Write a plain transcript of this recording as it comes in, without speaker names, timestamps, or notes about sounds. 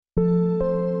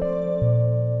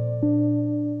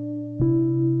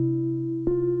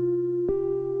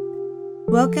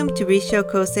Welcome to Risho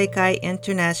Koseikai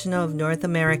International of North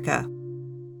America.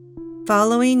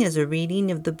 Following is a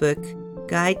reading of the book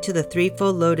Guide to the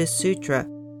Threefold Lotus Sutra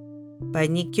by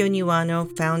Nikkyo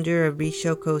Niwano, founder of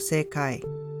Risho Koseikai.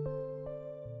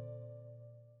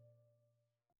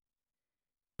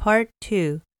 Part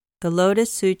 2. The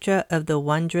Lotus Sutra of the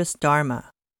Wondrous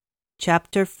Dharma.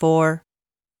 Chapter 4.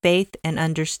 Faith and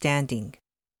Understanding.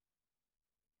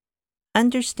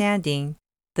 Understanding,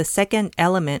 the second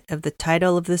element of the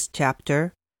title of this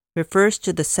chapter, refers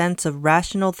to the sense of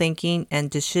rational thinking and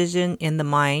decision in the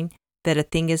mind that a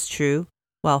thing is true,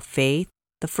 while faith,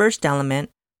 the first element,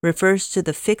 refers to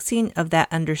the fixing of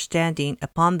that understanding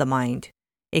upon the mind,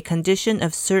 a condition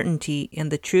of certainty in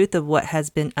the truth of what has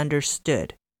been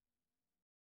understood.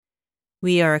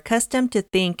 We are accustomed to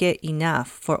think it enough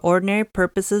for ordinary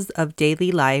purposes of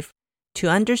daily life to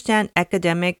understand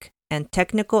academic and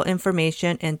technical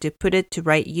information and to put it to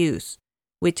right use,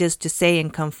 which is to say in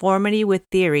conformity with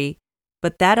theory,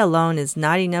 but that alone is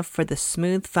not enough for the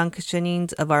smooth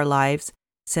functionings of our lives,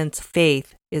 since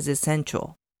faith is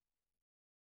essential.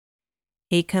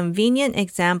 A convenient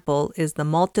example is the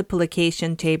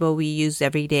multiplication table we use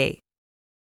every day.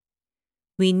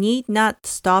 We need not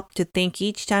stop to think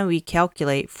each time we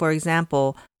calculate, for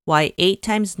example, why 8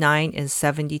 times 9 is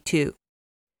 72.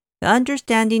 The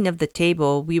understanding of the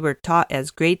table we were taught as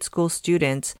grade school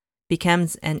students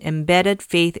becomes an embedded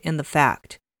faith in the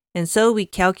fact, and so we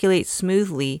calculate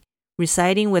smoothly,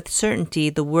 reciting with certainty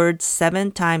the words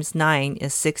 7 times 9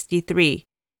 is 63,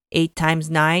 8 times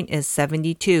 9 is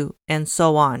 72, and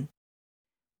so on.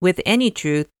 With any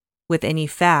truth, with any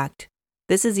fact,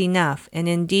 this is enough, and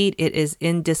indeed it is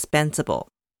indispensable.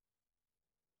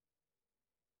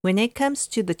 When it comes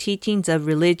to the teachings of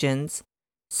religions,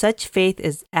 such faith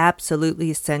is absolutely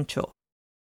essential.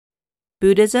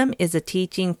 Buddhism is a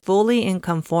teaching fully in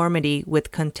conformity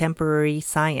with contemporary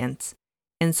science,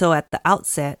 and so at the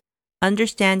outset,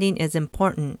 understanding is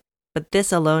important, but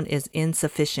this alone is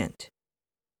insufficient.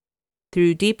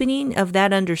 Through deepening of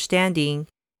that understanding,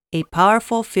 a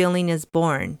powerful feeling is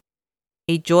born.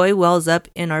 A joy wells up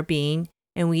in our being,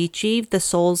 and we achieve the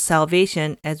soul's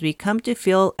salvation as we come to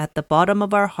feel at the bottom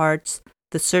of our hearts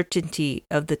the certainty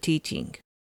of the teaching.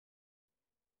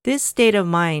 This state of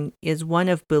mind is one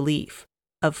of belief,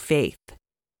 of faith.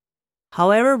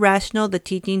 However rational the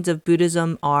teachings of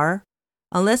Buddhism are,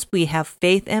 unless we have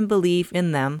faith and belief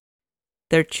in them,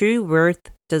 their true worth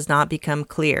does not become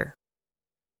clear.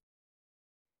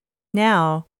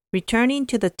 Now, returning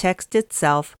to the text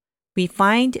itself, we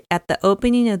find at the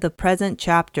opening of the present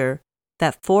chapter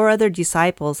that 4 other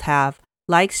disciples have,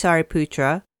 like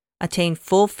Sariputra, attained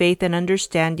full faith and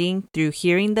understanding through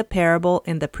hearing the parable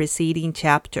in the preceding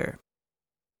chapter.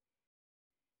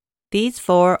 These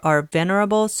 4 are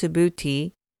Venerable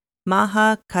Subhuti,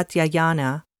 Maha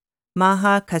Katyayana,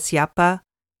 Maha Kasyapa,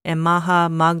 and Maha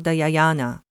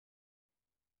Magdayana.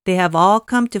 They have all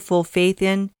come to full faith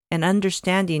in and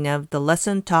understanding of the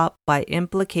lesson taught by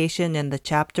implication in the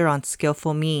chapter on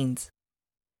skillful means.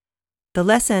 The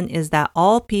lesson is that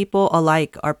all people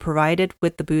alike are provided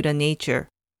with the Buddha nature,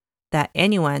 that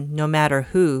anyone, no matter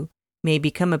who, may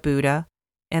become a Buddha,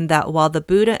 and that while the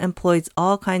Buddha employs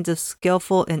all kinds of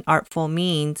skillful and artful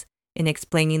means in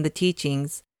explaining the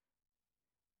teachings,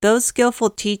 those skillful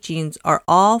teachings are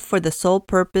all for the sole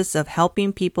purpose of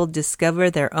helping people discover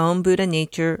their own Buddha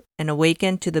nature and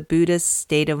awaken to the Buddhist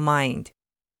state of mind.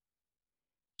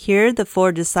 Here the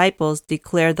 4 disciples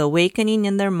declare the awakening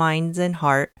in their minds and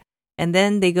heart, and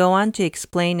then they go on to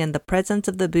explain in the presence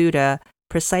of the Buddha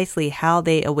precisely how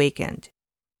they awakened.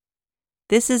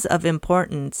 This is of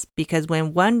importance because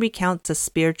when one recounts a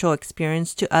spiritual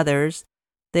experience to others,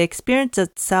 the experience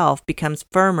itself becomes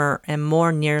firmer and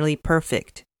more nearly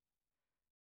perfect.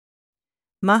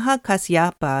 Maha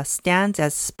Kasyapa stands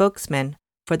as spokesman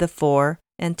for the 4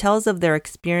 and tells of their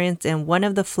experience in one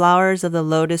of the flowers of the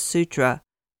Lotus Sutra,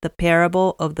 the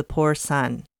parable of the poor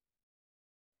son.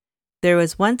 There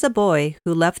was once a boy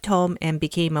who left home and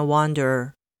became a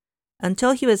wanderer.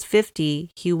 Until he was 50,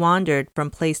 he wandered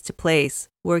from place to place,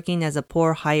 working as a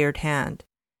poor hired hand.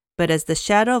 But as the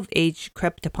shadow of age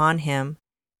crept upon him,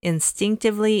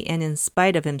 instinctively and in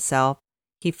spite of himself,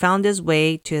 he found his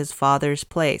way to his father's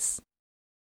place.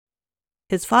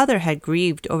 His father had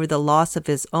grieved over the loss of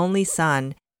his only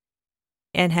son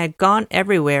and had gone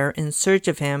everywhere in search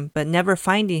of him, but never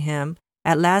finding him,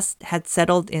 at last had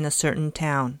settled in a certain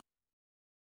town.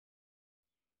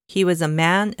 He was a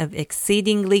man of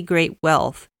exceedingly great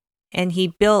wealth, and he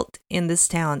built in this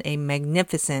town a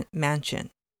magnificent mansion.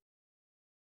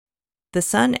 The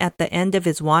son at the end of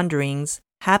his wanderings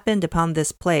happened upon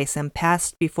this place and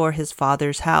passed before his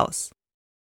father's house.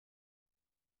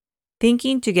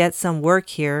 Thinking to get some work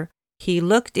here, he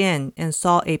looked in and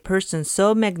saw a person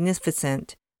so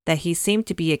magnificent that he seemed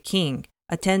to be a king,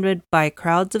 attended by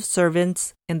crowds of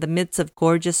servants in the midst of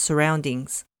gorgeous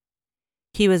surroundings.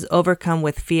 He was overcome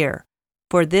with fear,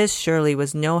 for this surely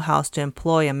was no house to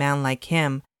employ a man like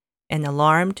him, and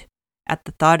alarmed at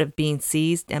the thought of being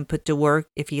seized and put to work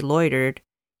if he loitered,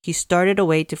 he started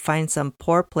away to find some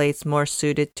poor place more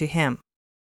suited to him.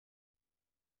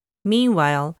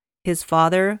 Meanwhile, his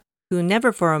father, who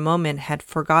never for a moment had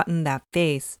forgotten that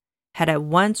face, had at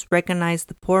once recognized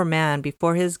the poor man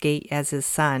before his gate as his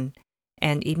son,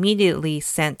 and immediately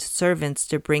sent servants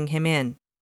to bring him in.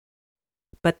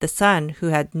 But the son, who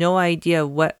had no idea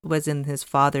what was in his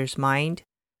father's mind,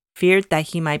 feared that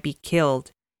he might be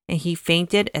killed, and he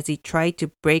fainted as he tried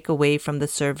to break away from the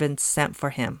servants sent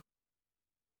for him.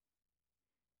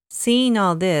 Seeing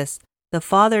all this, the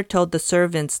father told the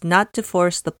servants not to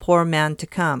force the poor man to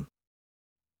come.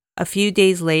 A few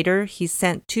days later, he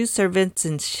sent 2 servants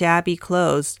in shabby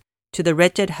clothes to the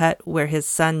wretched hut where his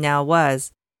son now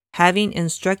was, having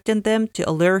instructed them to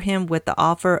allure him with the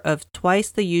offer of twice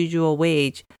the usual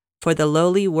wage for the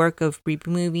lowly work of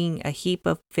removing a heap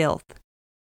of filth.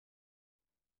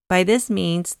 By this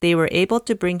means, they were able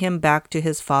to bring him back to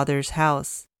his father's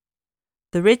house.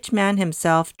 The rich man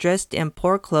himself dressed in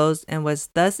poor clothes and was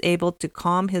thus able to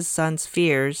calm his son's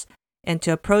fears and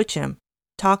to approach him,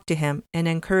 talk to him, and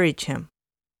encourage him.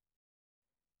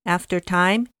 After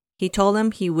time, he told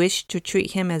him he wished to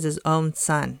treat him as his own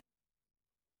son.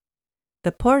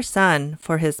 The poor son,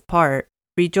 for his part,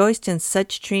 rejoiced in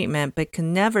such treatment but could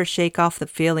never shake off the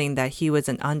feeling that he was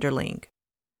an underling.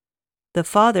 The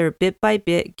father bit by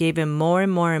bit gave him more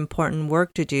and more important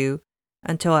work to do,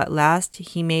 until at last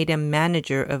he made him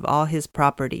manager of all his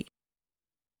property.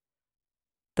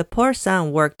 The poor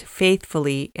son worked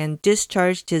faithfully and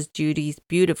discharged his duties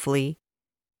beautifully,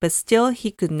 but still he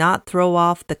could not throw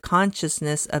off the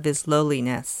consciousness of his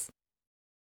lowliness.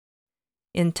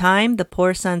 In time, the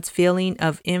poor son's feeling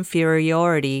of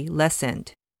inferiority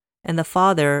lessened, and the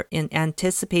father, in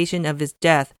anticipation of his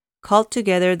death, called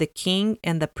together the king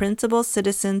and the principal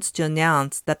citizens to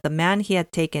announce that the man he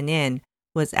had taken in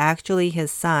was actually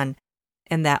his son,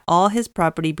 and that all his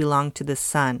property belonged to the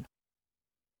son.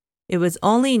 It was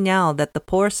only now that the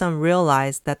poor son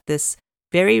realized that this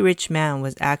very rich man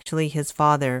was actually his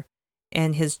father,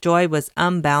 and his joy was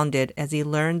unbounded as he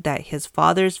learned that his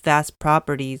father's vast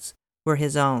properties were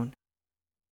his own.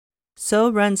 So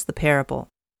runs the parable.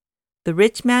 The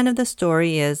rich man of the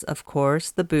story is, of course,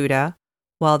 the Buddha,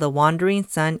 while the wandering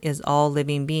son is all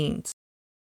living beings.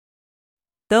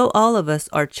 Though all of us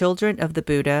are children of the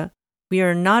Buddha, we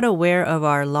are not aware of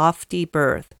our lofty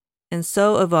birth, and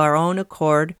so of our own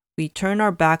accord we turn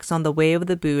our backs on the way of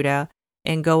the Buddha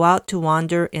and go out to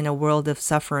wander in a world of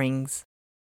sufferings.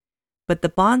 But the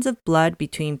bonds of blood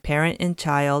between parent and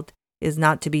child is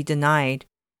not to be denied,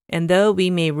 and though we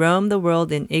may roam the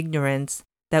world in ignorance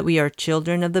that we are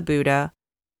children of the Buddha,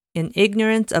 in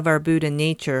ignorance of our Buddha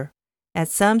nature, at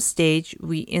some stage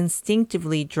we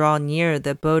instinctively draw near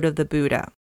the abode of the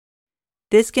Buddha.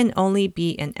 This can only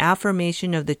be an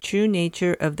affirmation of the true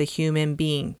nature of the human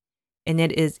being, and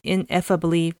it is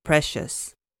ineffably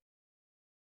precious.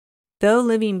 Though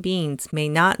living beings may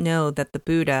not know that the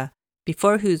Buddha,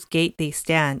 before whose gate they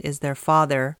stand, is their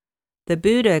father, the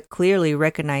Buddha clearly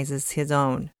recognizes his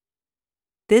own.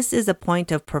 This is a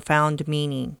point of profound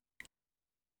meaning.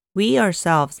 We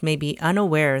ourselves may be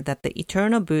unaware that the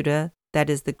eternal Buddha,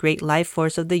 that is the great life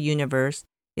force of the universe,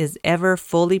 is ever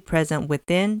fully present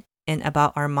within and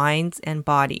about our minds and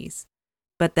bodies,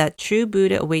 but that true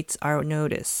Buddha awaits our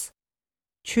notice.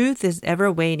 Truth is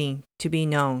ever waiting to be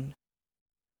known.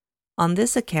 On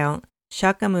this account,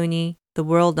 Shakyamuni, the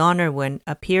world-honored one,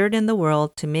 appeared in the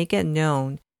world to make it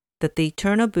known that the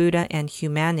eternal Buddha and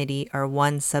humanity are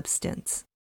one substance.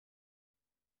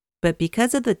 But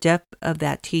because of the depth of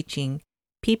that teaching,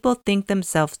 people think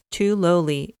themselves too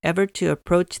lowly ever to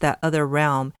approach that other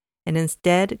realm, and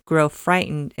instead grow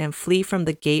frightened and flee from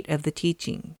the gate of the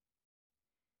teaching.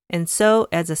 And so,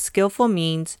 as a skillful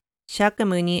means,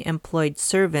 Shakyamuni employed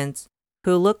servants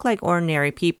who look like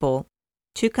ordinary people,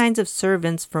 2 kinds of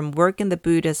servants from work in the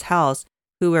Buddha's house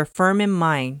who were firm in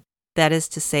mind, that is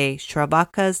to say,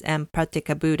 Shravakas and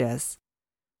Pratyekabuddhas,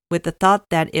 with the thought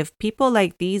that if people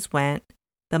like these went,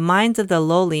 the minds of the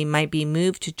lowly might be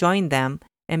moved to join them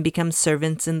and become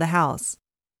servants in the house.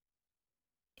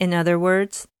 In other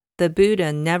words, the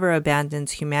Buddha never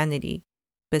abandons humanity,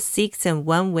 but seeks in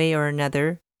one way or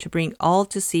another to bring all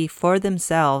to see for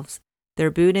themselves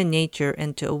their Buddha nature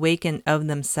and to awaken of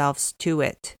themselves to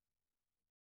it.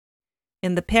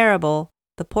 In the parable,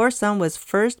 the poor son was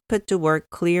first put to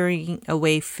work clearing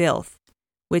away filth,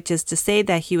 which is to say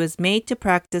that he was made to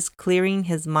practice clearing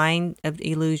his mind of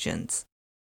illusions.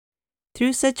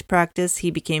 Through such practice, he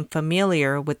became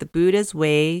familiar with the Buddha's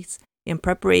ways in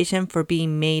preparation for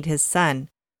being made his son,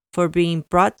 for being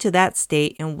brought to that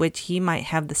state in which he might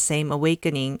have the same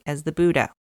awakening as the Buddha.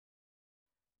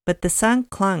 But the son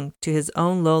clung to his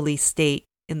own lowly state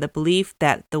in the belief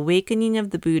that the awakening of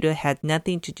the Buddha had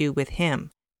nothing to do with him,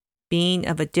 being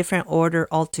of a different order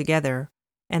altogether,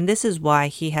 and this is why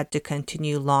he had to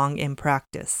continue long in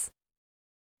practice.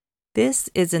 This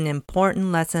is an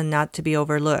important lesson not to be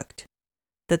overlooked,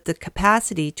 that the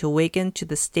capacity to awaken to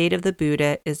the state of the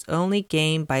Buddha is only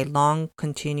gained by long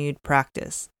continued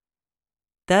practice.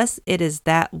 Thus it is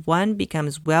that one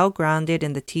becomes well grounded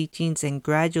in the teachings and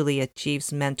gradually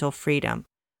achieves mental freedom,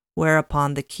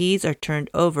 whereupon the keys are turned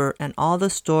over and all the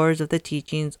stores of the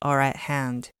teachings are at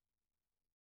hand.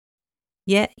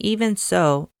 Yet even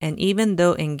so, and even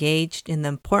though engaged in the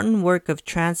important work of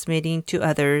transmitting to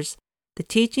others the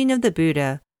teaching of the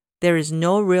Buddha, there is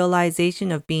no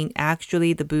realization of being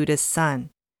actually the Buddha's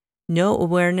son, no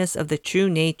awareness of the true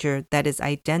nature that is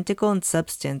identical in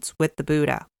substance with the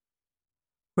Buddha.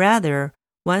 Rather,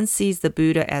 one sees the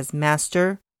Buddha as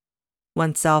master,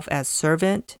 oneself as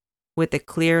servant, with a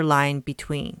clear line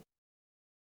between.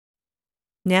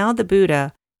 Now the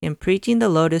Buddha, in preaching the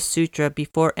Lotus Sutra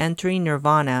before entering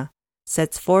nirvana,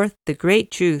 sets forth the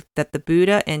great truth that the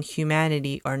Buddha and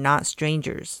humanity are not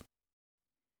strangers,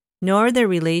 nor the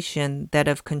relation that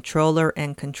of controller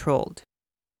and controlled.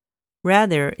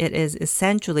 Rather, it is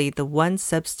essentially the one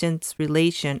substance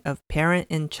relation of parent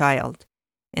and child,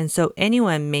 and so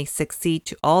anyone may succeed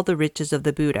to all the riches of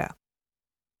the Buddha.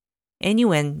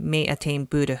 Anyone may attain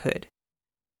Buddhahood.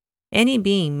 Any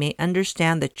being may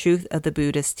understand the truth of the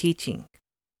Buddha's teaching.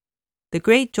 The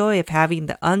great joy of having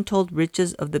the untold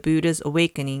riches of the Buddha's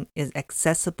awakening is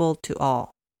accessible to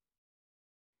all.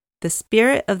 The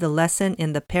spirit of the lesson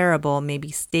in the parable may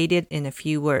be stated in a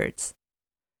few words.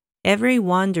 Every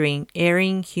wandering,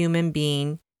 erring human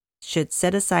being should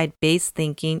set aside base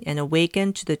thinking and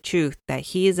awaken to the truth that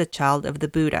he is a child of the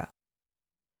Buddha.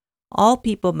 All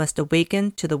people must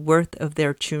awaken to the worth of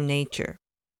their true nature.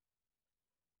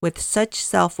 With such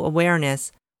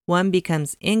self-awareness, one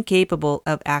becomes incapable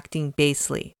of acting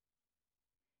basely.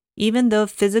 Even though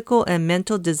physical and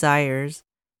mental desires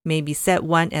may beset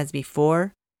one as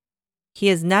before, he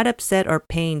is not upset or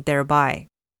pained thereby.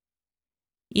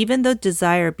 Even though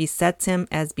desire besets him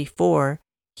as before,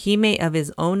 he may of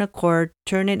his own accord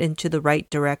turn it into the right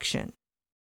direction.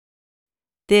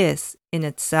 This, in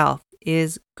itself,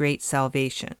 is great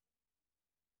salvation.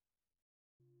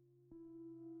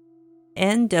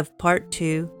 End of Part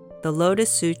 2, The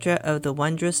Lotus Sutra of the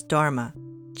Wondrous Dharma,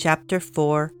 Chapter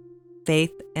 4,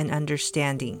 Faith and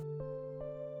Understanding.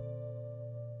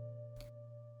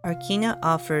 Arkina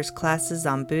offers classes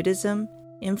on Buddhism,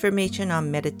 information on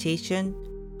meditation,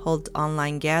 holds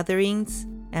online gatherings,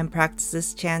 and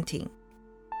practices chanting.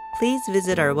 Please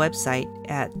visit our website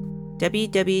at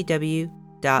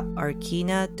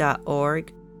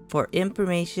www.arkina.org for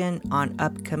information on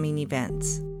upcoming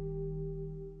events.